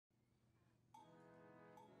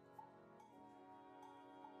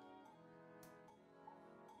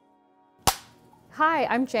Hi,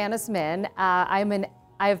 I'm Janice Min.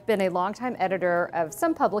 I've been a longtime editor of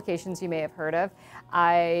some publications you may have heard of.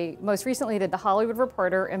 I most recently did The Hollywood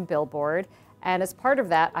Reporter and Billboard, and as part of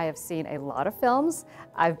that, I have seen a lot of films.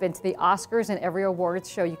 I've been to the Oscars and every awards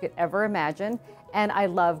show you could ever imagine, and I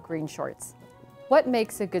love GreenShorts. What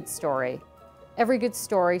makes a good story? Every good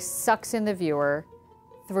story sucks in the viewer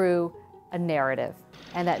through a narrative,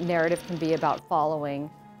 and that narrative can be about following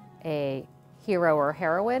a hero or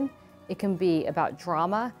heroine. It can be about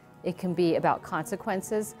drama. It can be about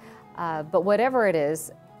consequences. But whatever it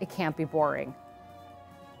is, it can't be boring.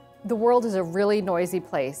 The world is a really noisy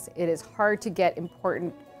place. It is hard to get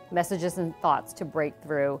important messages and thoughts to break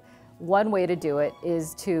through. One way to do it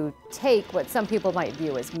is to take what some people might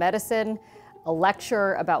view as medicine, a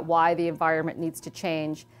lecture about why the environment needs to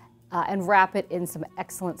change, and wrap it in some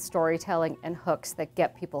excellent storytelling and hooks that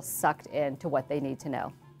get people sucked into what they need to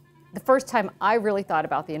know. The first time I really thought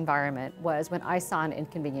about the environment was when I saw An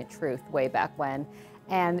Inconvenient Truth way back when,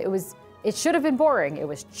 and it should have been boring. It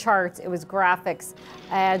was charts, it was graphics,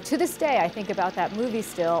 and to this day I think about that movie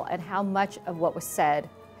still and how much of what was said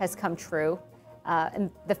has come true. And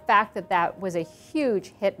the fact that that was a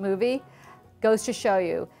huge hit movie goes to show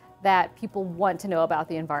you that people want to know about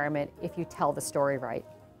the environment if you tell the story right.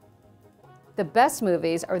 The best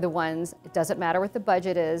movies are the ones, it doesn't matter what the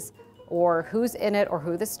budget is, or who's in it, or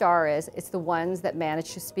who the star is, it's the ones that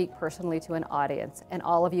manage to speak personally to an audience, and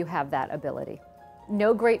all of you have that ability.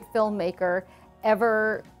 No great filmmaker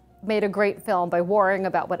ever made a great film by worrying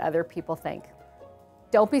about what other people think.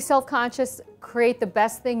 Don't be self-conscious, create the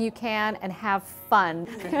best thing you can, and have fun.